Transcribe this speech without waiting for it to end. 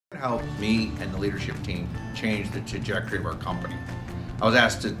helped me and the leadership team change the trajectory of our company. I was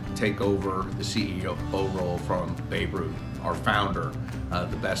asked to take over the CEO role from Babe Ruth, our founder,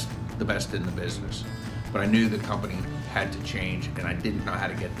 the best in the business. But I knew the company had to change, and I didn't know how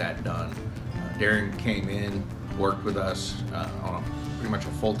to get that done. Daren came in, worked with us on pretty much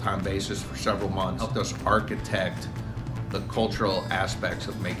a full-time basis for several months, helped us architect the cultural aspects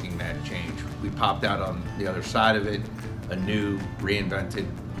of making that change. We popped out on the other side of it, a new reinvented,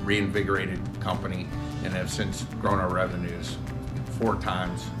 reinvigorated company, and have since grown our revenues 4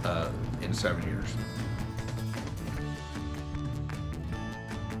 times in 7 years.